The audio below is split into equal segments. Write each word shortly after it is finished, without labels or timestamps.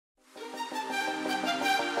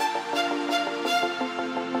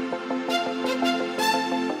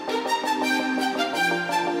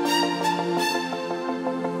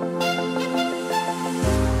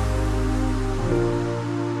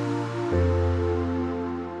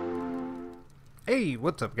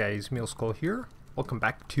what's up guys, Muleskull here. Welcome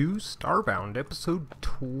back to Starbound, episode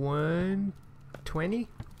 20?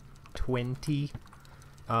 20.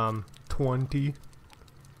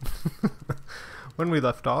 When we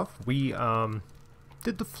left off, we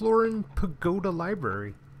did the Florin Pagoda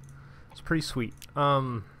Library. It's pretty sweet.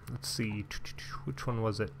 Let's see, which one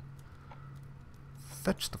was it?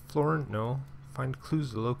 Fetch the Florin, no. Find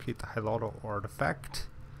clues to locate the Hyloidal artifact.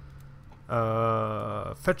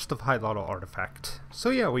 Fetch the Hyloidal artifact. So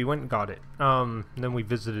yeah, we went and got it. Then we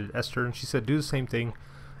visited Esther and she said do the same thing,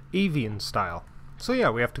 Avian style. So yeah,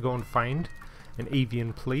 we have to go and find an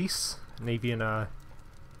Avian place, an Avian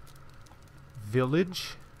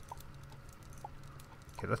village.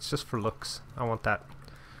 Okay, that's just for looks. I want that.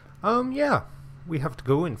 Yeah, we have to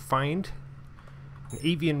go and find an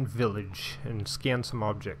Avian village and scan some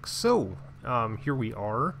objects. So, here we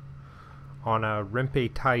are on a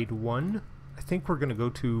Rempe Tide 1. I think we're gonna go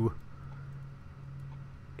to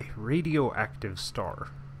a radioactive star.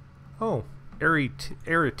 Oh,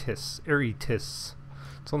 Eritis.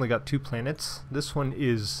 It's only got 2 planets. This one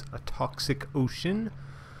is a toxic ocean.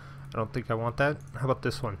 I don't think I want that. How about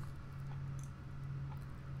this one?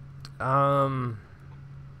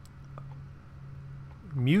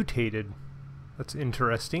 Mutated. That's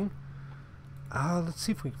interesting. Let's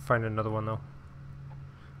see if we can find another one though.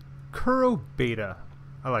 Kuro Beta.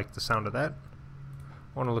 I like the sound of that.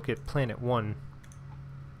 I want to look at Planet 1.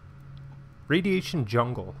 Radiation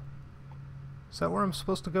Jungle. Is that where I'm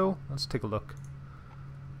supposed to go? Let's take a look.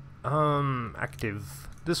 Active.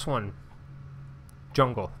 This one.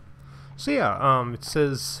 Jungle. So yeah, it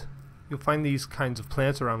says you'll find these kinds of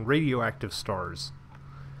planets around radioactive stars.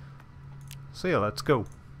 So yeah, let's go.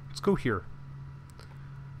 Let's go here.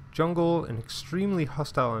 Jungle, an extremely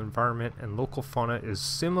hostile environment, and local fauna is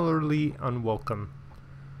similarly unwelcome.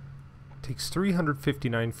 Takes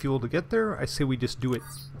 359 fuel to get there. I say we just do it.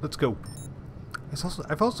 Let's go.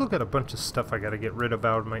 I've also got a bunch of stuff I gotta get rid of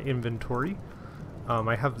out of my inventory.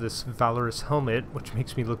 I have this Valorous helmet, which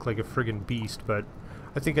makes me look like a friggin' beast, but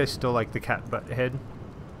I think I still like the cat butt head.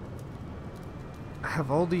 I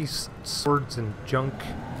have all these swords and junk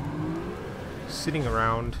sitting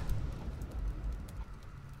around.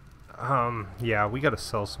 Yeah, we gotta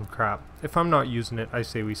sell some crap. If I'm not using it, I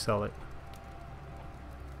say we sell it.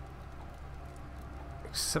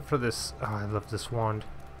 Except for this. Oh, I love this wand.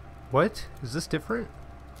 What? Is this different?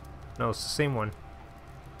 No, it's the same one.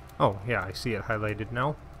 Oh, yeah, I see it highlighted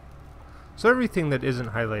now. So everything that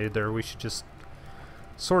isn't highlighted there, we should just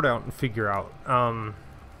sort out and figure out.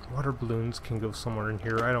 Water balloons can go somewhere in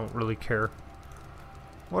here. I don't really care.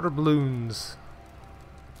 Water balloons.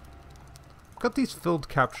 Got these filled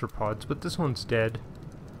capture pods, but this one's dead.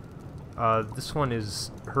 This one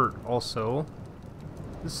is hurt also.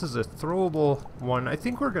 This is a throwable one. I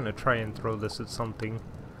think we're gonna try and throw this at something.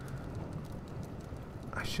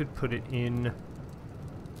 I should put it in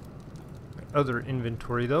my other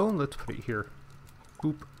inventory though. Let's put it here.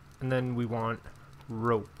 Boop. And then we want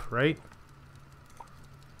rope, right?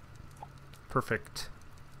 Perfect.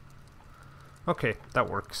 Okay, that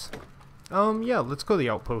works. Yeah, let's go to the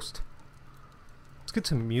outpost. Let's get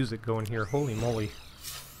some music going here. Holy moly.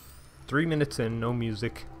 3 minutes in, no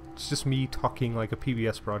music. It's just me talking like a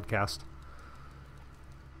PBS broadcast.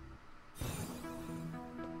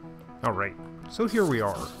 Alright, so here we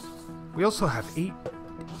are. We also have 8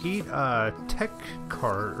 tech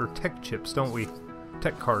chips, don't we?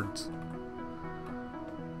 Tech cards.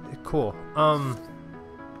 Cool.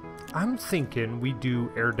 I'm thinking we do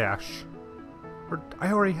air dash. Or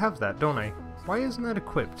I already have that, don't I? Why isn't that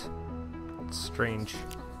equipped? It's strange.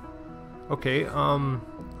 Okay, I'm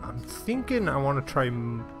thinking I want to try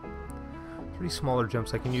 3 smaller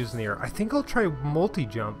jumps I can use in the air. I think I'll try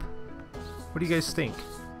multi-jump. What do you guys think?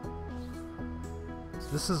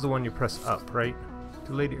 This is the one you press up, right?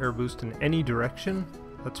 Delayed air boost in any direction.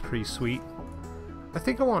 That's pretty sweet. I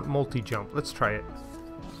think I want multi-jump. Let's try it.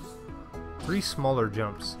 3 smaller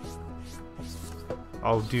jumps.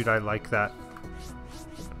 Oh, dude, I like that.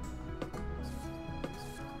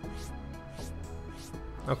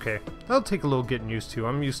 Okay, that'll take a little getting used to.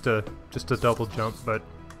 I'm used to just a double jump, but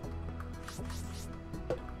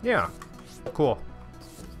yeah, cool.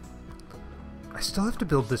 I still have to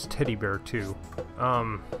build this teddy bear too.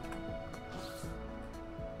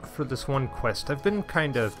 For this one quest, I've been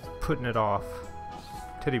kind of putting it off.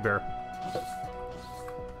 Teddy bear.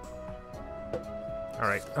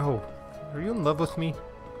 Alright. Oh, are you in love with me?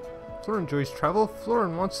 Florin enjoys travel.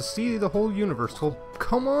 Florin wants to see the whole universe. Well,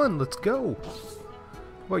 come on, let's go.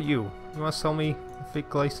 What about you? You want to sell me a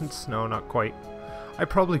fake license? No, not quite. I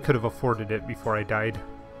probably could have afforded it before I died.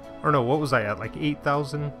 Or no, what was I at? Like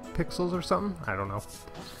 8,000 pixels or something? I don't know.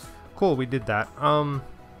 Cool, we did that.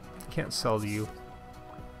 Can't sell to you.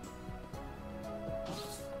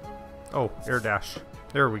 Oh, air dash.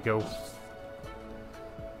 There we go.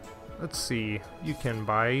 Let's see. You can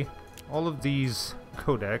buy all of these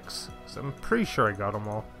codecs. So I'm pretty sure I got them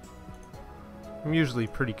all. I'm usually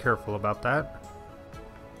pretty careful about that.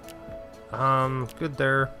 Good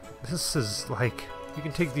there. This is like, you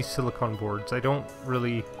can take these silicon boards. I'm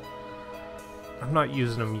not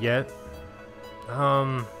using them yet.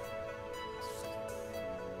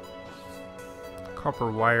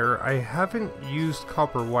 Copper wire. I haven't used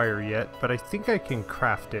copper wire yet, but I think I can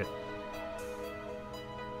craft it.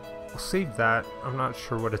 I'll save that. I'm not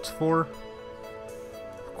sure what it's for.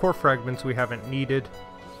 Core fragments we haven't needed.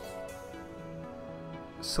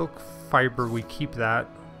 Silk fiber, we keep that.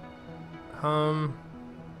 I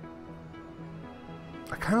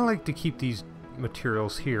kind of like to keep these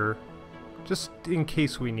materials here, just in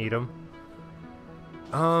case we need them.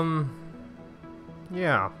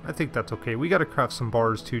 Yeah, I think that's okay. We gotta craft some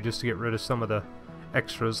bars too, just to get rid of some of the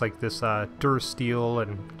extras, like this durasteel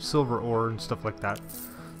and silver ore and stuff like that.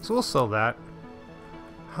 So we'll sell that.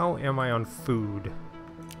 How am I on food?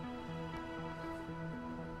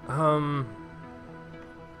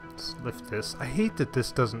 Let's lift this. I hate that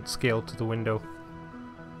this doesn't scale to the window.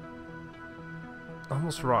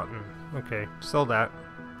 Almost rotten. Okay, sell that.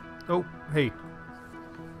 Oh, hey.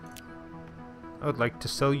 I would like to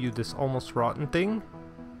sell you this almost rotten thing.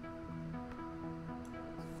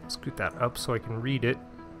 Scoot that up so I can read it.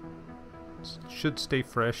 Should stay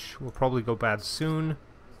fresh. Will probably go bad soon.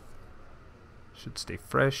 Should stay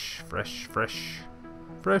fresh, fresh, fresh,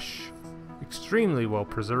 fresh. Extremely well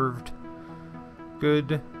preserved.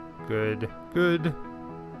 Good, good, good.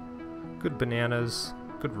 Good bananas.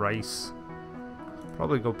 Good rice.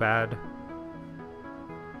 Probably go bad.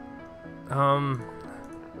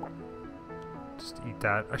 Just eat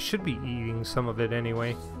that. I should be eating some of it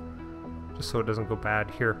anyway, just so it doesn't go bad.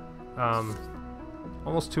 Here.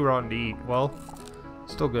 Almost too rotten to eat. Well,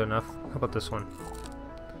 still good enough. How about this one?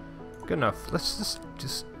 Good enough. Let's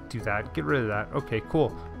just do that. Get rid of that. Okay,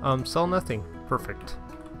 cool. Sell nothing. Perfect.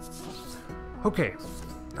 Okay.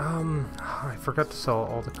 I forgot to sell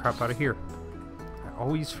all the crap out of here. I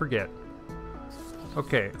always forget.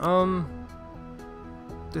 Okay,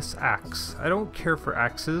 this axe. I don't care for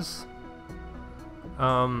axes.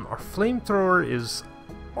 Our flamethrower is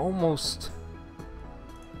almost...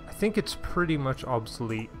 I think it's pretty much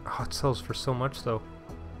obsolete. Oh, it sells for so much though.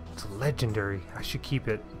 It's legendary. I should keep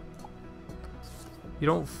it. You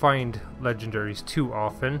don't find legendaries too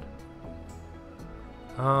often.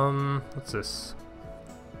 What's this?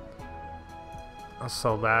 I'll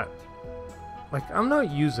sell that. Like, I'm not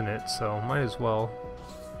using it, so might as well.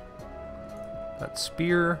 That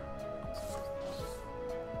spear.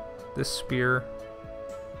 This spear.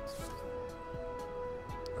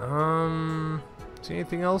 See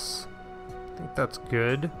anything else? I think that's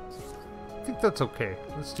good. I think that's okay.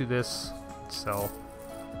 Let's do this. Let's sell.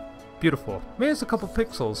 Beautiful. Man, it's a couple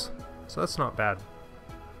pixels, so that's not bad.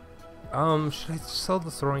 Should I sell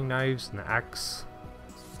the throwing knives and the axe?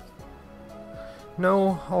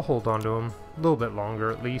 No, I'll hold on to them. A little bit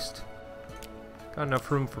longer at least. Got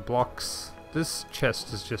enough room for blocks. This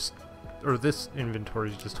chest is just... or this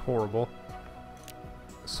inventory is just horrible.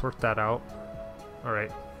 Sort that out.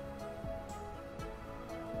 Alright.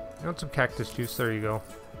 You want some cactus juice? There you go.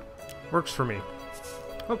 Works for me.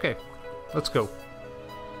 Okay, let's go.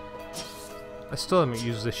 I still haven't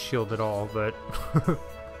used this shield at all, but...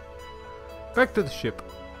 back to the ship.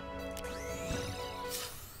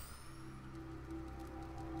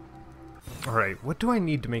 Alright, what do I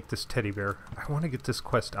need to make this teddy bear? I want to get this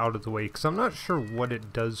quest out of the way, because I'm not sure what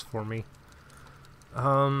it does for me.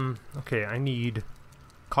 Okay, I need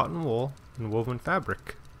cotton wool and woven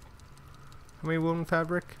fabric. How many woven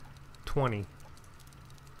fabric? 20.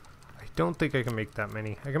 I don't think I can make that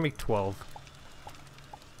many. I can make 12.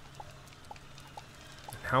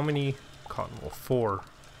 And how many cotton wool? 4.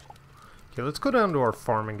 Okay, let's go down to our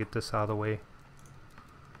farm and get this out of the way.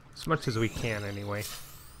 As much as we can, anyway.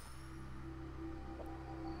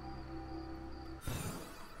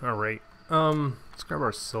 Alright, let's grab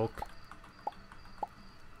our silk.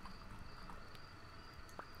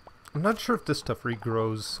 I'm not sure if this stuff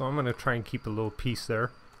regrows, so I'm gonna try and keep a little piece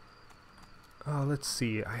there. Let's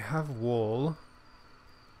see, I have wool.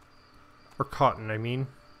 Or cotton, I mean.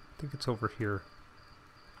 I think it's over here.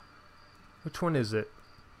 Which one is it?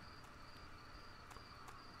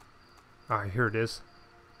 Ah, here it is.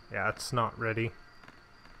 Yeah, it's not ready.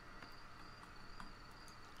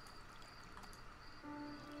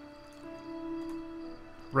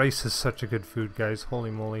 Rice is such a good food, guys.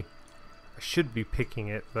 Holy moly. I should be picking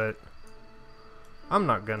it, but I'm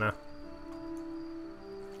not gonna.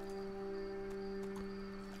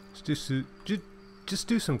 Just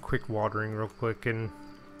do some quick watering real quick and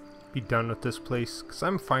be done with this place, because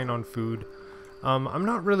I'm fine on food. I'm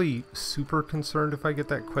not really super concerned if I get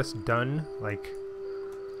that quest done, like,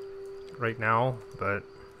 right now, but,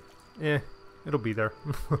 it'll be there.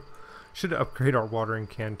 Should upgrade our watering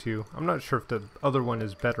can, too. I'm not sure if the other one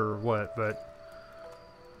is better or what, but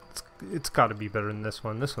it's gotta be better than this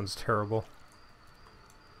one. This one's terrible.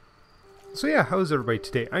 So yeah, how's everybody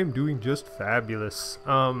today? I'm doing just fabulous.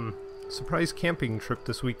 Surprise camping trip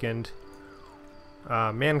this weekend.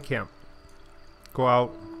 Man camp. Go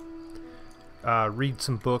out, read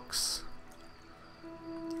some books,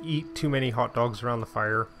 eat too many hot dogs around the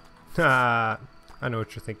fire. I know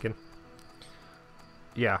what you're thinking.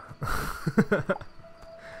 Yeah.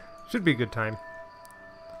 Should be a good time.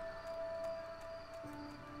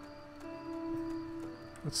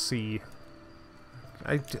 Let's see.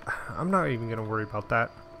 I'm not even gonna worry about that.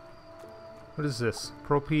 What is this?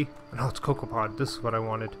 Pro-P? No, it's Cocoa Pod. This is what I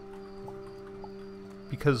wanted.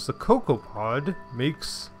 Because the Cocoa Pod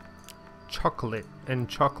makes chocolate, and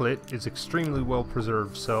chocolate is extremely well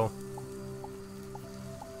preserved, so...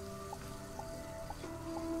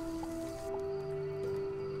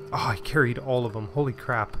 Oh, I carried all of them. Holy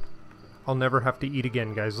crap. I'll never have to eat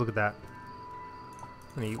again, guys. Look at that.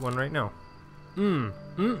 I'm gonna eat one right now.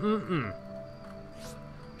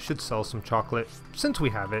 Should sell some chocolate. Since we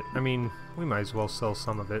have it, I mean, we might as well sell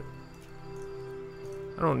some of it.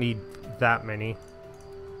 I don't need that many.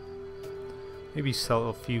 Maybe sell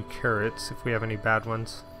a few carrots if we have any bad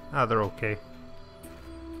ones. Ah, they're okay.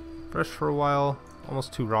 Fresh for a while,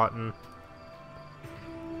 almost too rotten.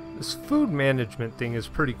 This food management thing is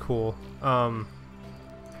pretty cool.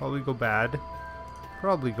 Probably go bad.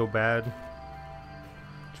 Probably go bad.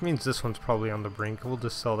 Which means this one's probably on the brink. We'll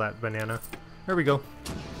just sell that banana. There we go.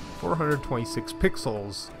 426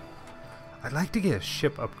 pixels. I'd like to get a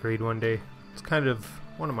ship upgrade one day. It's kind of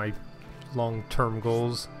one of my long-term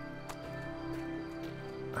goals.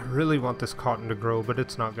 I really want this cotton to grow, but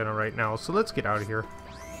it's not gonna right now, so let's get out of here.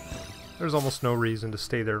 There's almost no reason to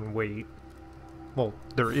stay there and wait. Well,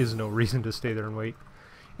 there is no reason to stay there and wait.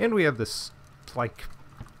 And we have this, like,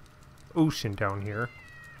 ocean down here.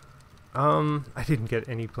 I didn't get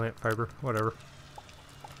any plant fiber. Whatever.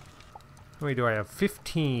 How many do I have?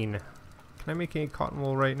 15. Can I make any cotton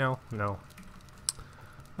wool right now? No.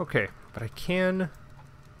 Okay, but I can...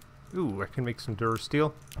 Ooh, I can make some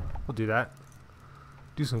Durasteel. We'll do that.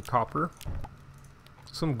 Do some copper.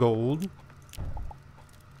 Some gold.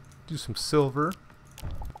 Do some silver.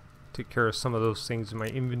 Take care of some of those things in my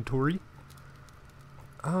inventory.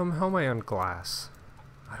 How am I on glass?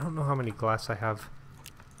 I don't know how many glass I have.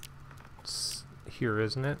 It's here,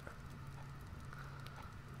 isn't it?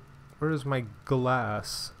 Where is my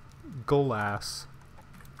glass? Glass.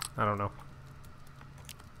 I don't know.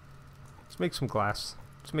 Let's make some glass.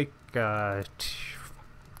 Let's make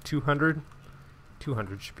 200.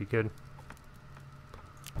 200 should be good.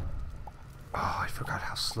 Oh, I forgot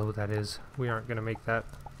how slow that is. We aren't gonna make that.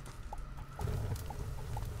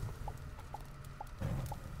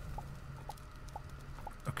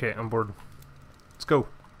 Okay, I'm bored. Let's go.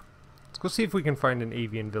 Let's go see if we can find an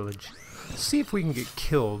avian village. See if we can get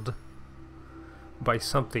killed by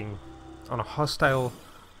something on a hostile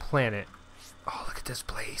planet. Oh, look at this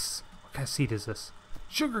place. What kind of seed is this?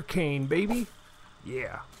 Sugarcane, baby!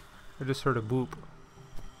 Yeah. I just heard a boop.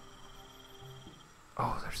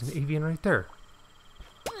 Oh, there's an avian right there.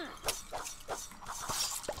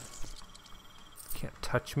 Can't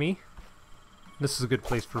touch me. This is a good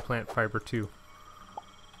place for plant fiber too.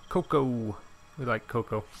 Cocoa. We like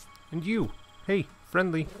cocoa. And you. Hey,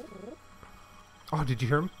 friendly. Oh, did you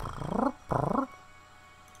hear him?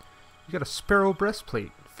 You got a sparrow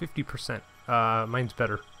breastplate. 50%. Mine's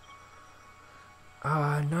better.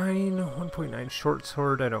 1.9 short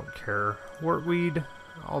sword. I don't care. Wortweed.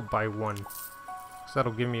 I'll buy one. So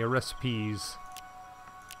that'll give me a recipes.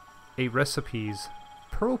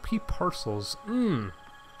 Pearl pea parcels. What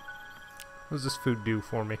does this food do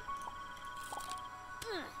for me?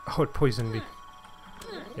 Oh, it poisoned me.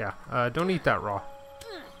 Yeah, don't eat that raw.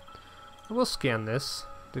 I will scan this.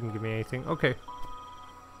 Didn't give me anything. Okay.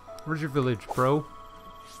 Where's your village, bro?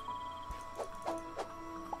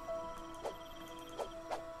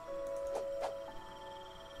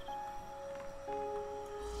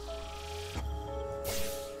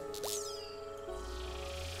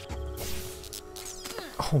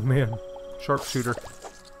 Oh man, sharpshooter.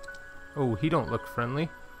 Oh, he don't look friendly.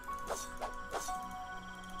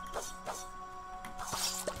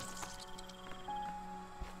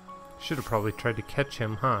 should have probably tried to catch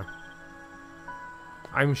him, huh?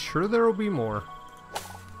 I'm sure there will be more.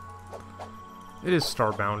 It is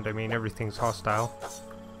Starbound. I mean, everything's hostile.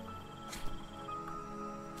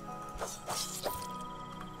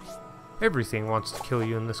 Everything wants to kill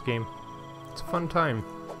you in this game. It's a fun time.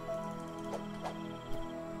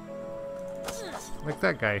 Like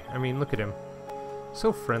that guy. I mean, look at him.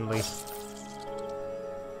 So friendly.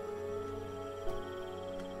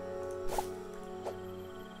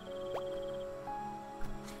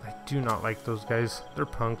 I do not like those guys. They're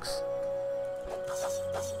punks.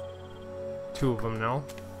 Two of them now.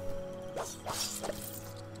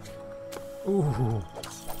 Ooh.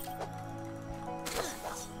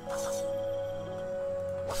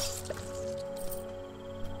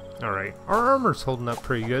 Alright, our armor's holding up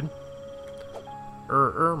pretty good.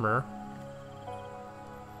 Armor.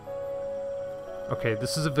 Okay,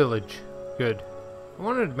 this is a village. Good. I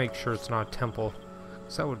wanted to make sure it's not a temple,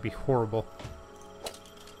 because that would be horrible.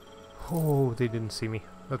 Oh, they didn't see me.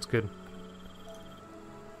 That's good.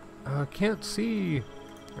 Can't see.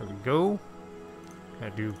 There we go. I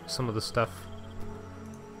do some of the stuff.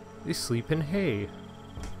 They sleep in hay.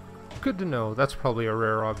 Good to know. That's probably a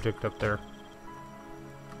rare object up there.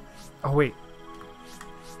 Oh, wait.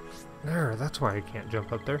 There, that's why I can't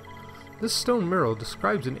jump up there. This stone mural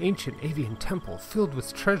describes an ancient avian temple filled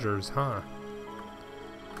with treasures, huh?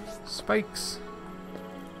 Spikes.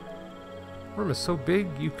 Worm is so big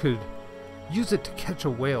you could use it to catch a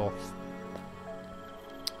whale.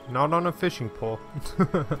 Not on a fishing pole.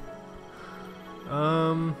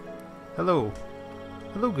 Hello.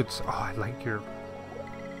 Hello, good oh, I like your...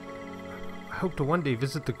 I hope to one day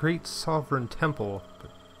visit the great sovereign temple, but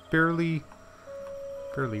barely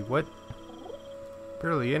what?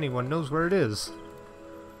 Barely anyone knows where it is.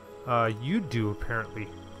 You do, apparently.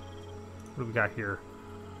 What do we got here?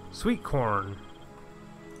 Sweet corn.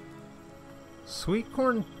 Sweet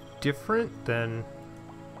corn different than...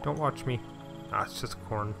 Don't watch me. Ah, it's just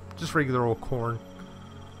corn. Just regular old corn.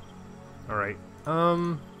 Alright.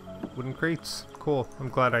 Wooden crates. Cool. I'm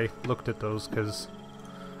glad I looked at those, because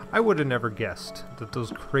I would have never guessed that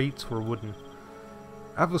those crates were wooden.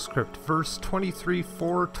 AvoScript, verse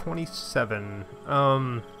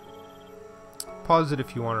 23:4-27. Pause it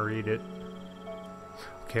if you want to read it.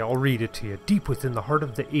 Okay, I'll read it to you. Deep within the heart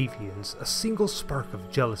of the Avians, a single spark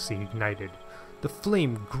of jealousy ignited. The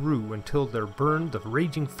flame grew until there burned the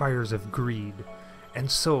raging fires of greed.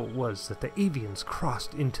 And so it was that the Avians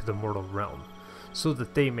crossed into the mortal realm, so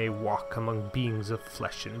that they may walk among beings of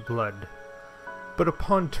flesh and blood. But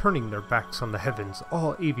upon turning their backs on the heavens,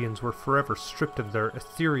 all Avians were forever stripped of their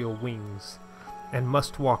ethereal wings, and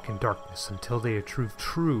must walk in darkness until they achieve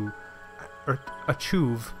true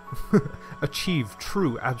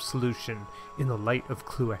absolution in the light of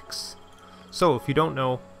Cluex. So, if you don't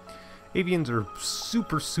know, Avians are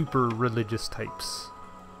super religious types.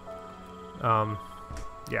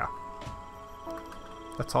 Yeah.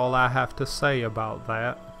 That's all I have to say about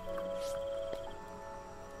that.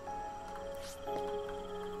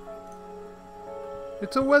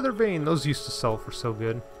 It's a weather vane. Those used to sell for so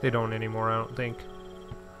good. They don't anymore, I don't think.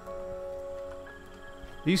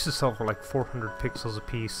 They used to sell for like 400 pixels a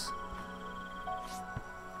piece.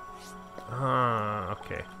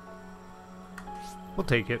 Okay. We'll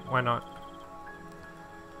take it. Why not?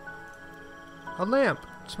 A lamp.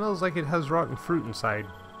 It smells like it has rotten fruit inside.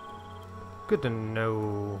 Good to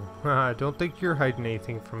know. I don't think you're hiding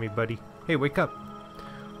anything from me, buddy. Hey, wake up.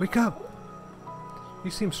 Wake up! You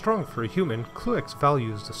seem strong for a human. Cluex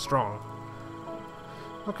values the strong.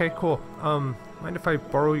 Okay, cool. Mind if I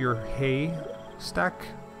borrow your hay stack?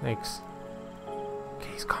 Thanks. Okay,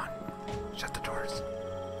 he's gone. Shut the doors.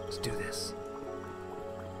 Let's do this.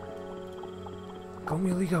 Go,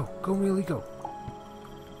 Mealy, go. Go, Mealy, go.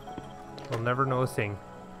 We'll never know a thing.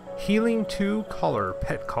 Healing 2 collar.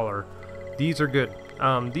 Pet collar. These are good.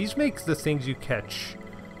 These make the things you catch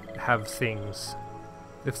have things.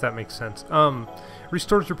 If that makes sense.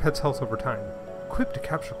 Restores your pet's health over time. Equip to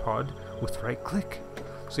capture pod with right click.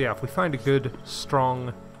 So yeah, if we find a good,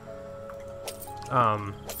 strong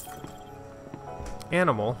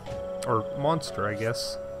animal, or monster I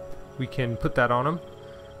guess, we can put that on them,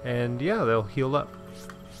 and yeah, they'll heal up.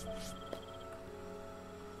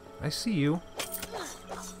 I see you.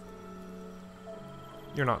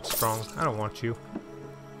 You're not strong. I don't want you.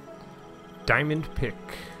 Diamond pick.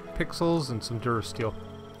 Pixels and some Durasteel.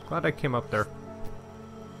 Glad I came up there.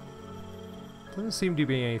 Doesn't seem to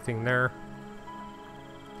be anything there.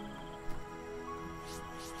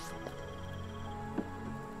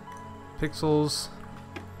 Pixels.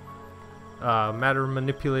 Matter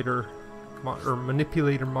manipulator. or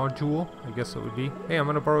manipulator module, I guess it would be. Hey, I'm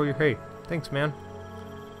gonna borrow your hay. Thanks, man.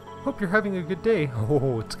 Hope you're having a good day.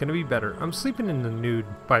 Oh, it's gonna be better. I'm sleeping in the nude,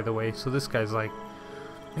 by the way, so this guy's like,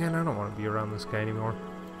 man, I don't want to be around this guy anymore.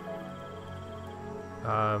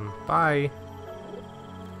 Bye.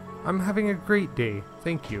 I'm having a great day.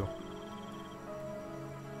 Thank you.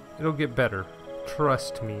 It'll get better.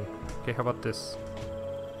 Trust me. Okay, how about this?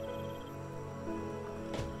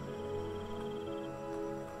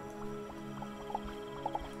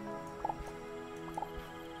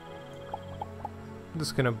 I'm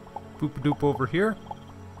just gonna boop-a-doop over here.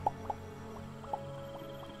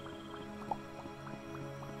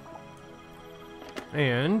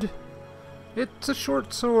 And it's a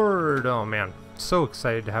short sword. Oh man, so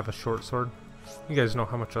excited to have a short sword. You guys know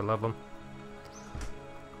how much I love them.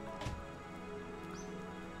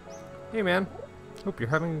 Hey man, hope you're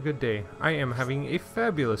having a good day. I am having a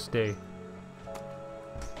fabulous day.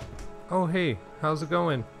 Oh hey, how's it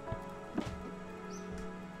going?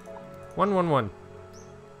 111.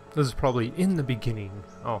 This is probably in the beginning.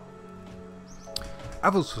 Oh.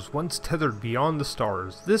 Avos was once tethered beyond the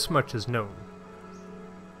stars. This much is known.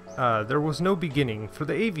 There was no beginning, for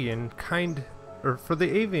the avian kind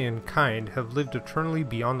have lived eternally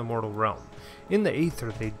beyond the mortal realm. In the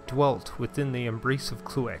aether they dwelt within the embrace of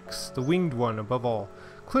Cluex, the winged one above all.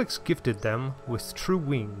 Cluex gifted them with true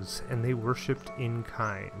wings, and they worshipped in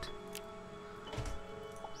kind.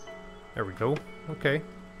 There we go. Okay.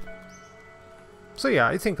 So yeah,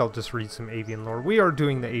 I think I'll just read some avian lore. We are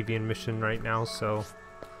doing the avian mission right now, so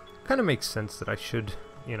kind of makes sense that I should,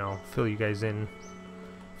 you know, fill you guys in.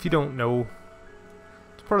 If you don't know,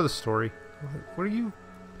 it's part of the story. What are you?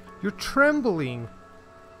 You're trembling.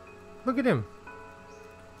 Look at him.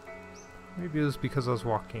 Maybe it was because I was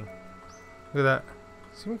walking. Look at that.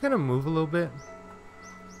 See him kind of move a little bit?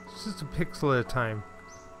 It's just a pixel at a time.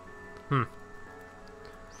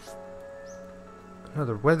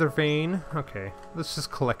 Another weather vane. Okay, let's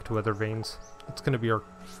just collect weather vanes. It's gonna be our...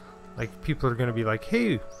 Like, people are gonna be like,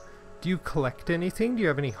 hey, do you collect anything? Do you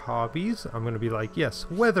have any hobbies? I'm gonna be like, yes,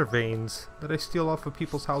 weather vanes that I steal off of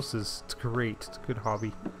people's houses. It's great. It's a good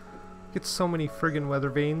hobby. Get so many friggin' weather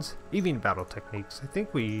vanes. Avian battle techniques. I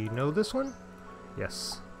think we know this one?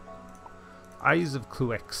 Yes. Eyes of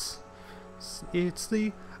Cluex. It's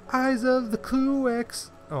the eyes of the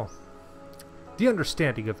Cluex. Oh. The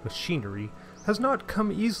understanding of machinery has not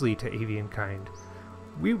come easily to avian kind.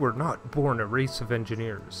 We were not born a race of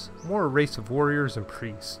engineers, more a race of warriors and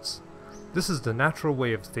priests. This is the natural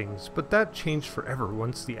way of things, but that changed forever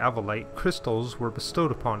once the Avalite crystals were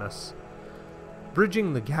bestowed upon us.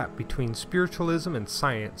 Bridging the gap between spiritualism and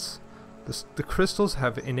science, the crystals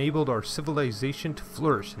have enabled our civilization to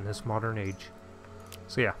flourish in this modern age.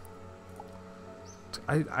 So yeah.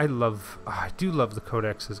 I do love the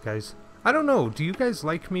codexes, guys. I don't know, do you guys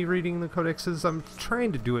like me reading the codexes? I'm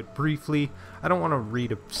trying to do it briefly. I don't want to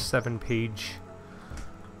read a 7-page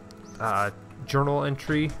journal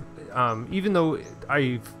entry. Even though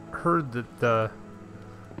I've heard that the,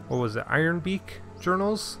 what was it, Ironbeak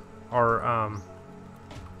journals are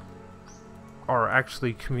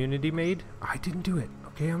actually community made. I didn't do it.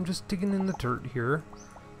 Okay, I'm just digging in the dirt here.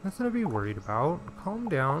 Nothing to be worried about. Calm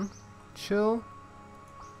down. Chill.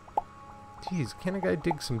 Jeez, can a guy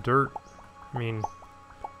dig some dirt? I mean,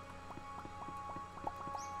 you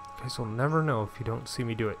guys will never know if you don't see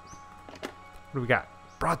me do it. What do we got?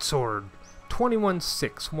 Broadsword.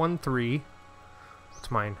 21613.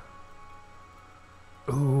 What's mine?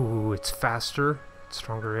 Ooh, it's faster, it's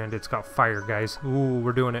stronger, and it's got fire, guys. Ooh,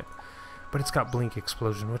 we're doing it. But it's got blink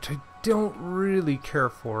explosion, which I don't really care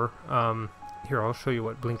for. Here, I'll show you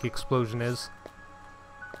what blink explosion is.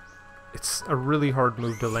 It's a really hard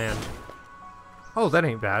move to land. Oh, that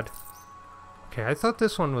ain't bad. Okay, I thought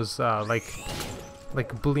this one was like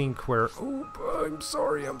blink where... Oh, I'm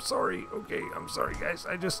sorry. Okay, I'm sorry, guys.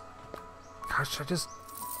 Gosh,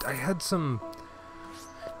 I had some...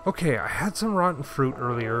 Okay, I had some rotten fruit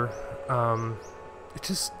earlier. It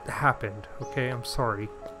just happened. Okay, I'm sorry.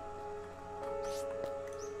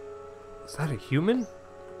 Is that a human?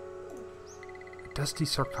 A dusty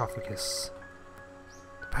sarcophagus.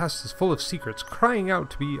 The past is full of secrets, crying out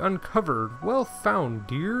to be uncovered. Well found,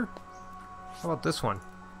 dear. How about this one?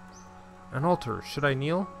 An altar. Should I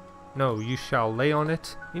kneel? No, you shall lay on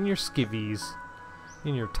it in your skivvies.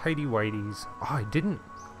 In your tidy whities. Oh, I didn't.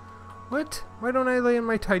 What? Why don't I lay in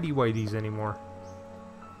my tidy whities anymore?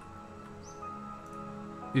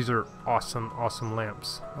 These are awesome, awesome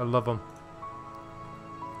lamps. I love them.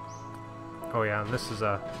 Oh yeah, and this is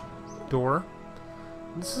a door.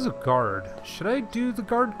 This is a guard. Should I do the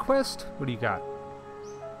guard quest? What do you got?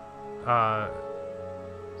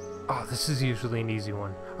 Oh, this is usually an easy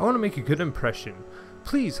one. I want to make a good impression.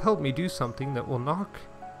 Please help me do something that will knock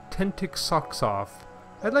Tentic's socks off.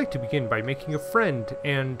 I'd like to begin by making a friend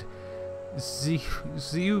and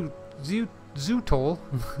Zootol,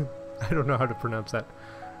 I don't know how to pronounce that,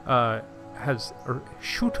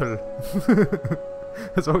 Shootel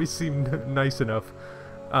has always seemed nice enough.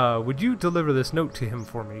 Would you deliver this note to him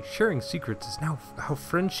for me? Sharing secrets is now how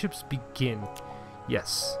friendships begin.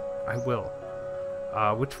 Yes, I will.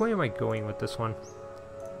 Which way am I going with this one?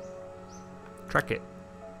 Trek it.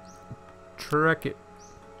 Trek it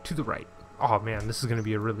to the right. Oh man, this is going to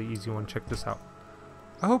be a really easy one. Check this out.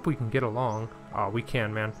 I hope we can get along. Oh, we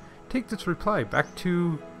can, man. Take this reply back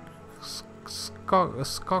to Skockle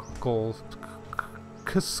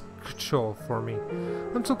for me.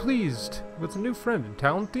 I'm so pleased. With a new friend in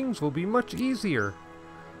town, things will be much easier.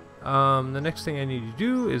 The next thing I need to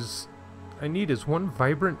do is... I need is one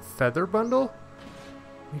vibrant feather bundle?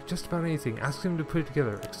 Make just about anything. Ask him to put it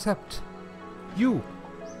together. Except... you!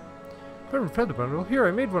 Vibrant feather bundle? Here,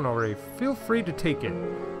 I made one already. Feel free to take it.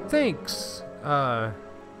 Thanks! I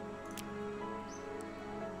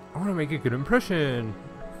want to make a good impression.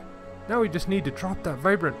 Now we just need to drop that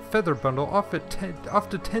vibrant feather bundle off to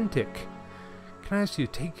Tentic. Can I ask you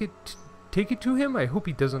to take it to him? I hope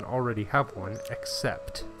he doesn't already have one.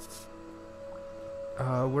 Except,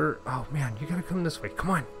 oh man, you gotta come this way. Come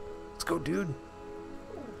on, let's go, dude.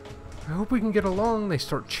 I hope we can get along. They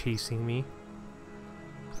start chasing me.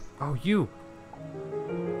 Oh, you.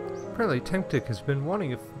 Apparently, Tentic has been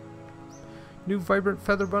wanting a new vibrant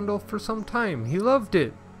feather bundle for some time. He loved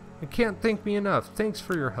it. You can't thank me enough. Thanks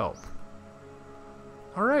for your help.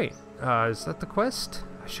 Alright, is that the quest?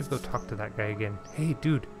 I should go talk to that guy again. Hey,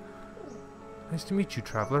 dude. Nice to meet you,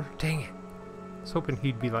 traveler. Dang it. I was hoping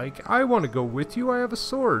he'd be like, I want to go with you. I have a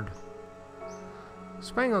sword.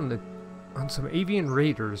 Spying on some Avian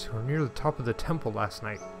raiders who are near the top of the temple last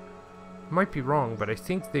night. I might be wrong, but I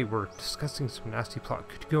think they were discussing some nasty plot.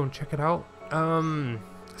 Could you go and check it out?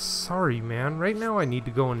 Sorry, man. Right now I need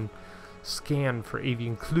to go and scan for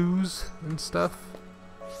avian clues and stuff.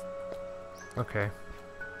 Okay.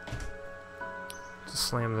 Just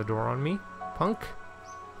slam the door on me, punk.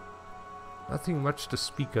 Nothing much to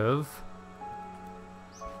speak of.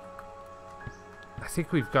 I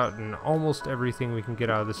think we've gotten almost everything we can get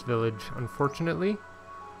out of this village, unfortunately.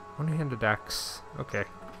 One-handed axe. Okay.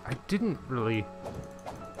 I didn't really...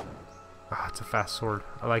 Ah, it's a fast sword.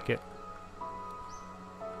 I like it.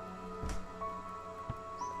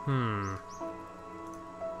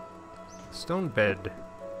 Stone bed.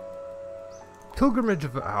 Pilgrimage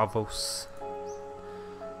of Avos.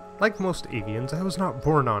 Like most Avians, I was not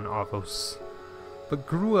born on Avos, but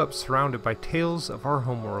grew up surrounded by tales of our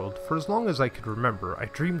homeworld. For as long as I could remember, I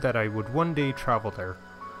dreamed that I would one day travel there.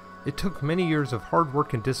 It took many years of hard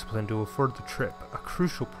work and discipline to afford the trip, a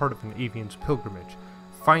crucial part of an Avian's pilgrimage.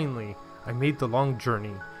 Finally, I made the long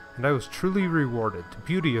journey, and I was truly rewarded. The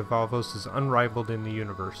beauty of Avos is unrivaled in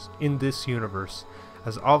this universe,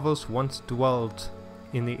 as Avos once dwelled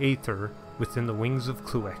in the Aether within the wings of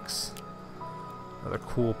Cluex. Another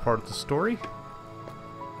cool part of the story.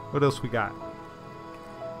 What else we got?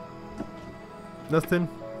 Nothing.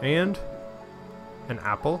 And an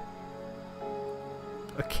apple.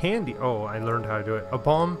 A candy. Oh, I learned how to do it. A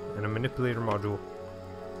bomb and a manipulator module.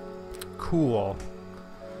 Cool.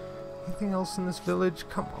 Anything else in this village?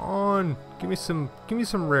 Come on. Give me some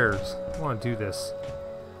rares. I want to do this.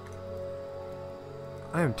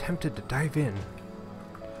 I am tempted to dive in.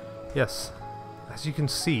 Yes. As you can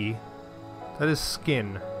see, that is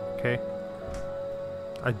skin. Okay.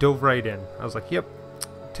 I dove right in. I was like, yep.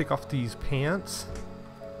 Take off these pants.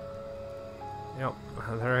 Yep,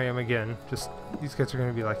 there I am again. Just, these guys are going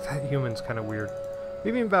to be like, that human's kind of weird.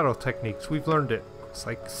 Maybe in battle techniques, we've learned it. It's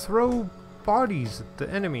like, throw bodies at the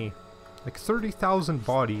enemy. Like 30,000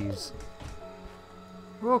 bodies.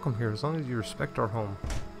 You're welcome here, as long as you respect our home.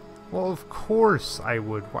 Well, of course I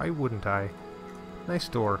would. Why wouldn't I? Nice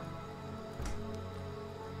door.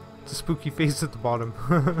 It's a spooky face at the bottom.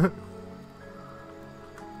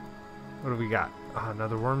 What do we got?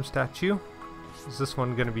 Another worm statue. Is this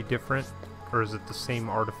one going to be different? Or is it the same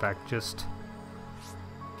artifact, just...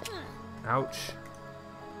 Ouch.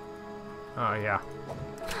 Oh, yeah.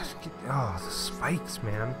 Gosh, the spikes,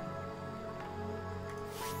 man.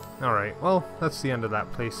 Alright, well, that's the end of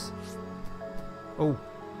that place. Oh.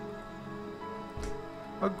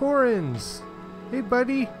 Agorans! Hey,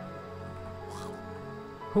 buddy!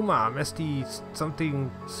 Huma, Mesty,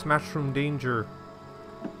 something, smash from danger.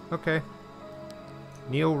 Okay.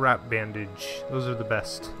 Neo Wrap Bandage. Those are the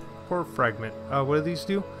best. Core Fragment. What do these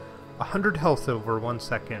do? 100 health over 1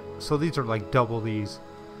 second. So these are like double these.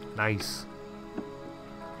 Nice.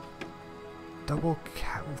 Double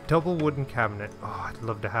wooden cabinet. Oh, I'd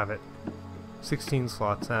love to have it. 16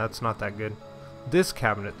 slots. That's not that good. This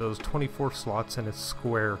cabinet, those 24 slots and it's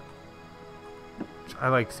square. I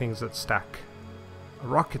like things that stack. A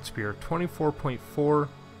rocket spear, 24.4, 1.1.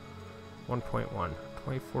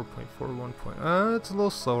 24.4, 1. It's a little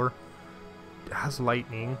slower. It has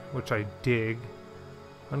lightning, which I dig.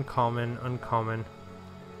 Uncommon, uncommon.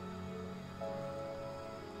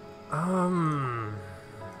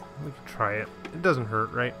 We could try it. It doesn't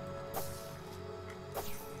hurt, right?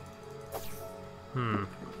 I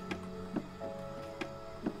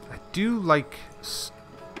do like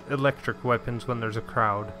electric weapons when there's a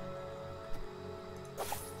crowd.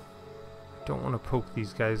 Don't want to poke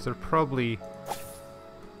these guys. They're probably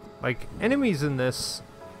like enemies in this.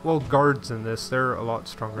 Well, guards in this. They're a lot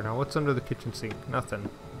stronger now. What's under the kitchen sink? Nothing.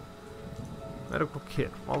 Medical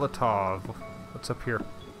kit. Molotov. What's up here?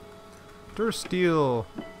 Dursteel.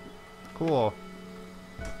 Cool.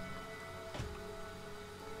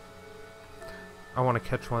 I want to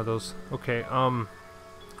catch one of those. Okay, I'm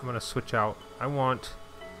gonna switch out. I want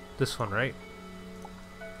this one, right?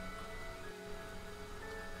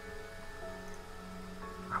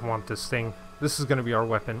 I want this thing. This is gonna be our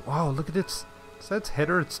weapon. Wow, look at its... Is that its head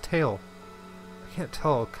or its tail? I can't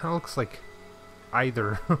tell. It kind of looks like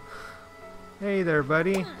either. Hey there,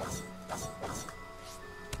 buddy.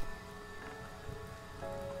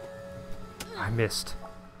 I missed.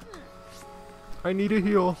 I need a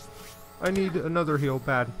heal. I need another heal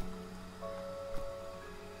bad.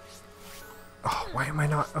 Oh, why am I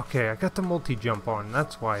not? Okay, I got the multi-jump on.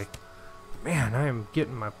 That's why. Man, I am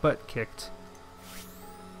getting my butt kicked.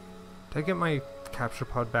 Did I get my capture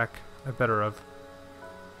pod back? I better have.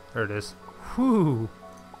 There it is. Whew.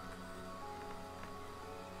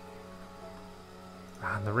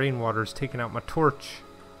 Ah, and the rainwater's taking out my torch.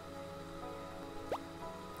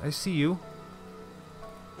 I see you.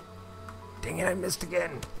 Dang it, I missed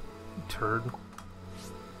again. You turd.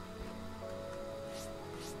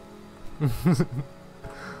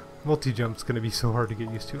 Multi-jump's gonna be so hard to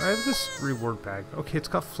get used to. I have this reward bag. Okay, it's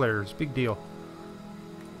got flares. Big deal.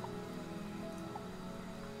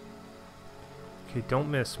 Okay, don't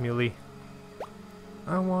miss, Muley.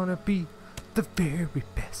 I wanna be the very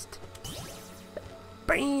best.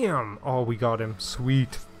 Bam! Oh, we got him.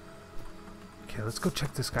 Sweet. Okay, let's go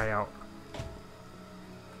check this guy out.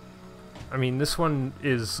 I mean, this one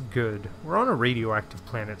is good. We're on a radioactive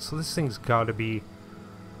planet, so this thing's gotta be...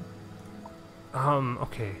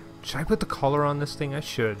 okay. Should I put the collar on this thing? I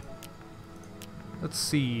should. Let's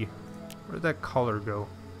see. Where'd that collar go?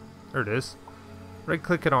 There it is.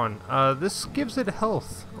 Right-click it on. This gives it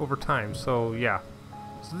health over time, so yeah.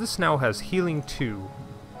 So this now has healing 2.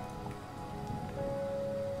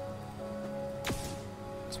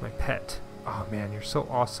 It's my pet. Oh man, you're so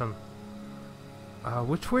awesome.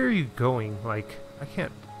 Which way are you going? Like, I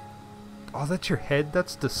can't... Oh, that's your head?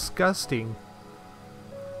 That's disgusting.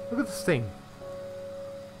 Look at this thing.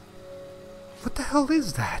 What the hell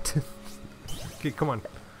is that? Okay, come on.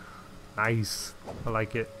 Nice. I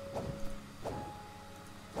like it.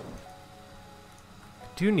 I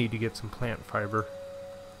do need to get some plant fiber.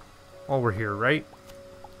 While we're here, right?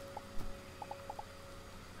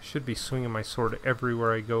 I should be swinging my sword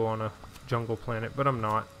everywhere I go on a jungle planet, but I'm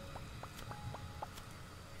not.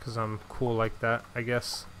 Because I'm cool like that, I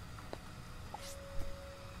guess.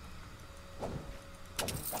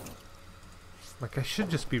 Like, I should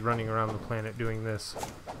just be running around the planet doing this.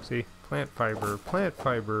 See? Plant fiber, plant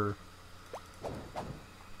fiber.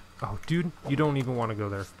 Oh, dude, you don't even want to go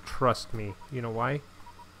there. Trust me. You know why?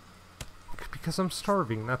 Because I'm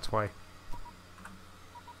starving, that's why.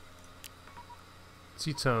 Let's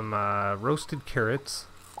eat some roasted carrots,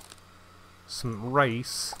 some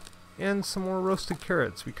rice, and some more roasted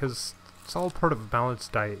carrots, because it's all part of a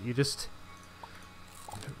balanced diet. You just...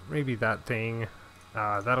 Maybe that thing.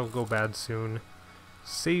 That'll go bad soon.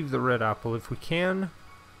 Save the red apple if we can.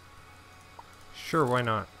 Sure, why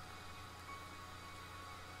not?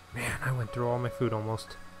 Man, I went through all my food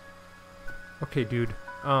almost. Okay, dude.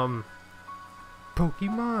 Pokemon.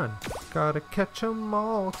 Gotta catch 'em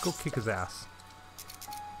all. Go kick his ass.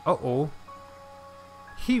 Uh-oh.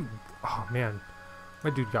 Oh, man. My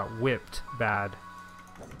dude got whipped bad.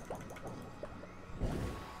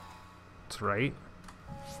 That's right.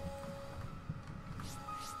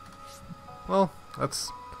 Well,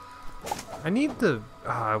 that's... I need the...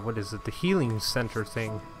 what is it? The healing center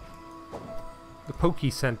thing. The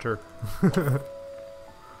Poke Center.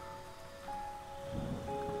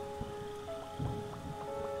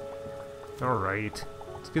 Alright.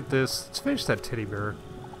 Let's get this. Let's finish that teddy bear.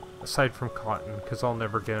 Aside from cotton, because I'll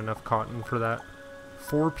never get enough cotton for that.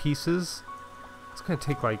 4 pieces? It's gonna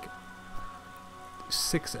take like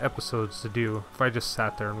 6 episodes to do if I just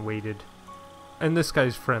sat there and waited. And this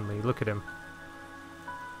guy's friendly, look at him.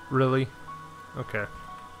 Really? Okay.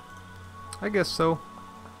 I guess so.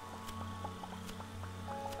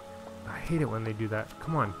 I hate it when they do that.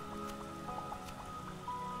 Come on.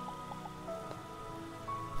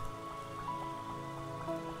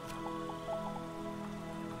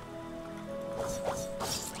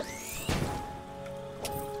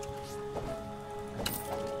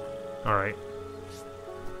 Alright.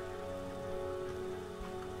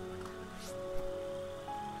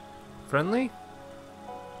 Friendly?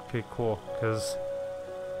 Okay, cool, because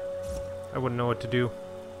I wouldn't know what to do.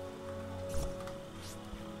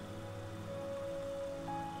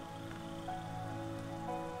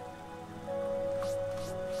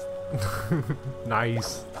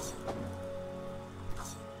 Nice.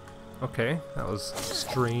 Okay, that was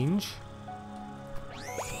strange.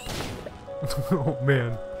 Oh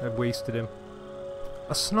man, I wasted him.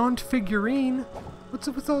 A snont figurine? What's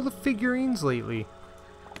up with all the figurines lately?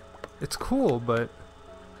 It's cool, but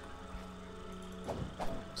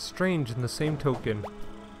strange in the same token.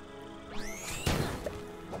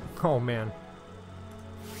 Oh man.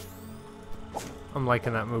 I'm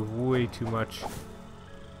liking that move way too much.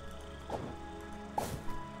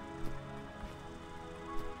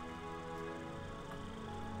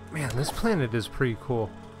 Man, this planet is pretty cool.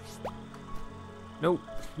 Nope,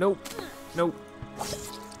 nope, nope.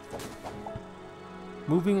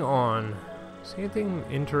 Moving on. See anything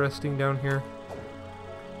interesting down here?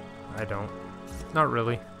 I don't. Not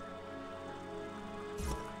really.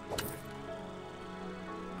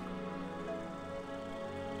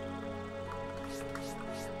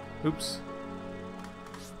 Oops.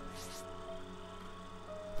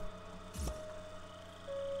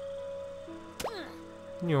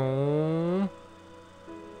 No.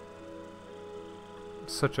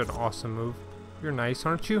 Such an awesome move. You're nice,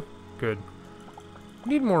 aren't you? Good.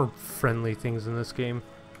 We need more friendly things in this game.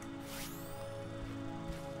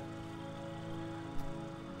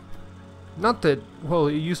 Not that, well,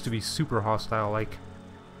 it used to be super hostile, like...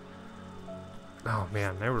 Oh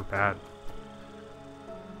man, they were bad.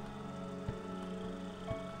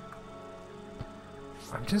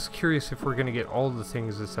 I'm just curious if we're gonna get all the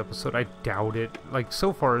things this episode. I doubt it. Like,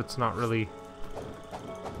 so far it's not really...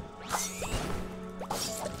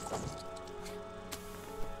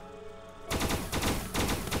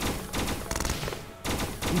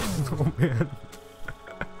 Oh man.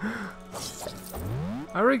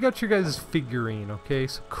 I already got your guys' figurine, okay?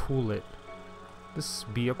 So cool it. This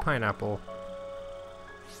be a pineapple.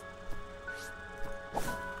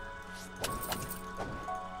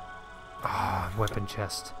 Ah, weapon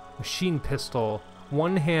chest. Machine pistol.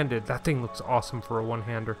 One-handed. That thing looks awesome for a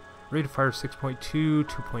one-hander. Rate of fire 6.2,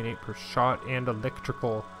 2.8 per shot, and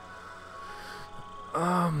electrical.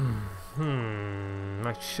 I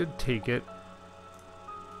should take it.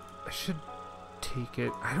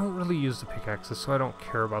 I don't really use the pickaxes, so I don't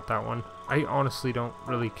care about that one. I honestly don't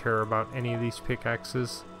really care about any of these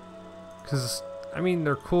pickaxes. Because, I mean,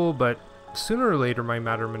 they're cool, but sooner or later my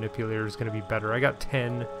matter manipulator is going to be better. I got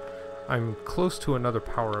 10. I'm close to another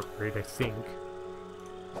power upgrade, I think.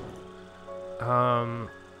 Do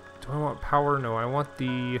I want power? No, I want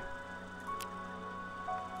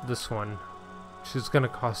this one, which is going to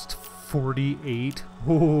cost 48.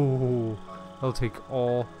 Oh, that'll take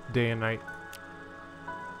all day and night.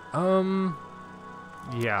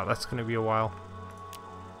 Yeah, that's gonna be a while.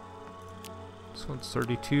 This one's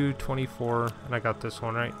 32, 24, and I got this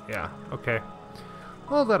one, right? Yeah, okay.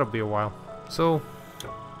 Well, that'll be a while. So,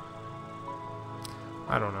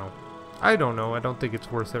 I don't know. I don't think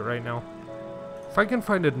it's worth it right now. If I can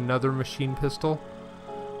find another machine pistol,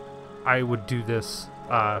 I would do this,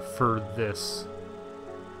 for this.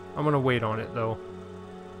 I'm gonna wait on it, though.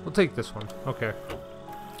 We'll take this one. Okay.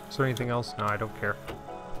 Is there anything else? No, I don't care.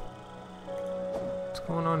 What's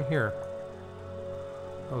going on here?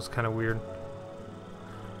 That was kind of weird.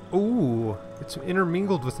 Ooh, it's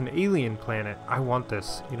intermingled with an alien planet. I want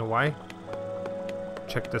this. You know why?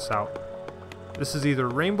 Check this out. This is either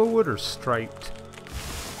rainbow wood or striped.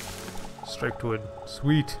 Striped wood.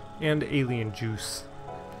 Sweet. And alien juice.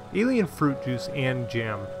 Alien fruit juice and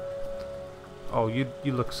jam. Oh, you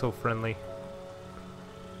look so friendly.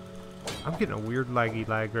 I'm getting a weird laggy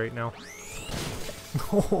lag right now.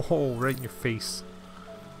 Oh, right in your face.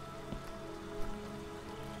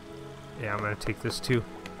 Yeah, I'm gonna take this too.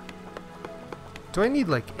 Do I need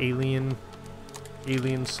like alien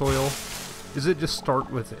soil? Is it just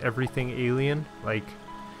start with everything alien? Like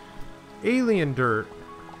alien dirt,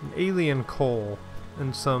 An alien coal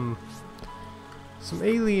and some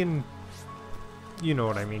alien, you know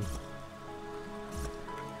what I mean.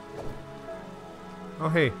 Oh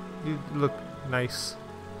hey, you look nice.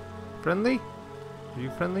 Friendly? Are you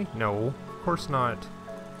friendly? No, of course not.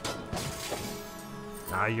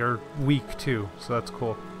 Ah, you're weak too, so that's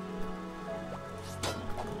cool.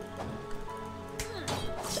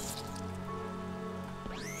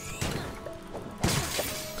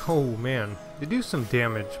 Oh man, they do some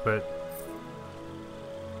damage, but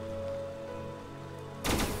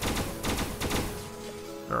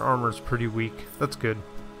their armor's pretty weak. That's good.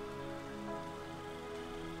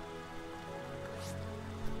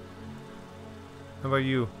 How about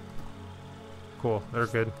you? Cool, they're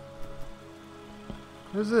good.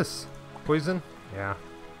 What is this? Poison? Yeah.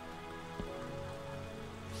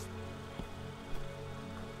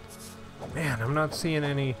 Man, I'm not seeing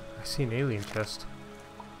any. I see an alien chest.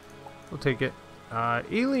 We'll take it.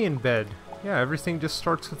 Alien bed. Yeah, everything just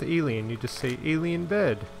starts with alien. You just say alien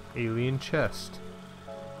bed, alien chest,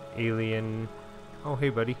 alien. Oh, hey,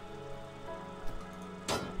 buddy.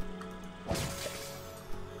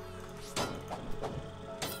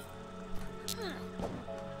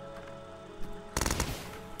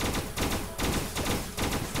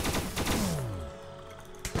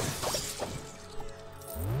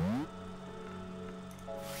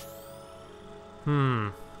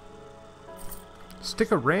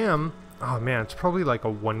 Stick a ram? Oh man, it's probably like a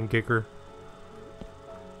 1 gigger.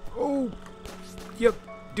 Oh! Yep,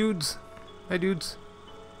 dudes. Hi, dudes.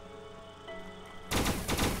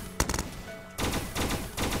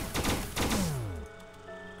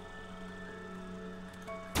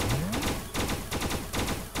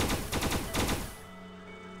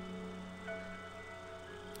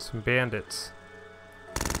 Some bandits.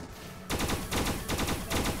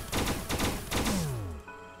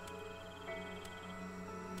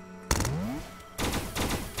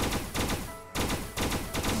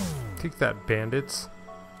 Take that, bandits.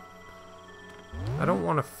 I don't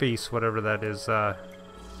want to face whatever that is, of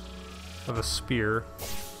a spear.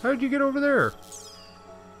 How did you get over there?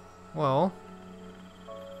 Well,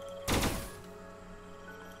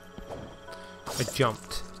 I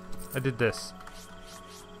jumped. I did this.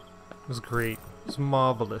 It was great. It was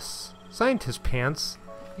marvelous. Scientist pants.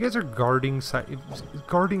 You guys are guarding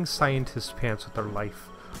scientist pants with their life.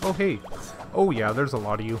 Oh hey. Oh yeah, there's a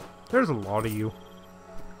lot of you. There's a lot of you.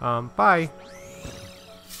 Bye.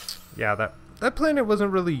 Yeah, that planet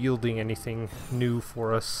wasn't really yielding anything new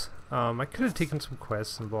for us. I could have taken some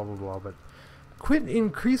quests and blah blah blah, but quit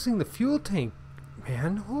increasing the fuel tank,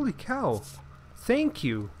 man. Holy cow. Thank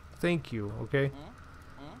you. Thank you, okay?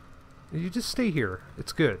 You just stay here.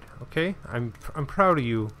 It's good, okay? I'm proud of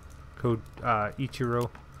you, Code Ichiro.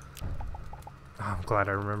 Oh, I'm glad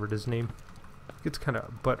I remembered his name. It gets kind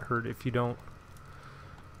of butthurt if you don't.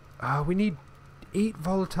 We need 8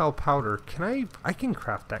 volatile powder. I can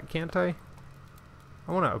craft that, can't I?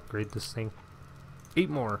 I want to upgrade this thing. 8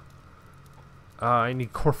 more. I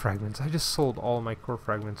need core fragments. I just sold all of my core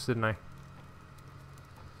fragments, didn't I?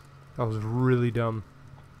 That was really dumb.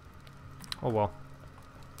 Oh well.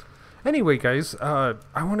 Anyway, guys, I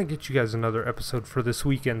want to get you guys another episode for this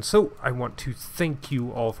weekend, so I want to thank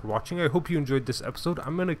you all for watching. I hope you enjoyed this episode.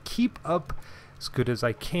 I'm going to keep up as good as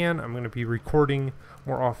I can. I'm going to be recording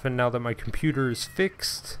more often now that my computer is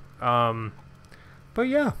fixed. But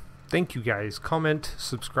yeah, thank you guys. Comment,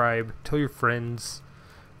 subscribe, tell your friends.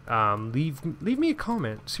 Leave me a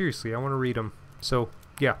comment. Seriously, I want to read them. So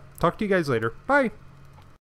yeah, talk to you guys later. Bye.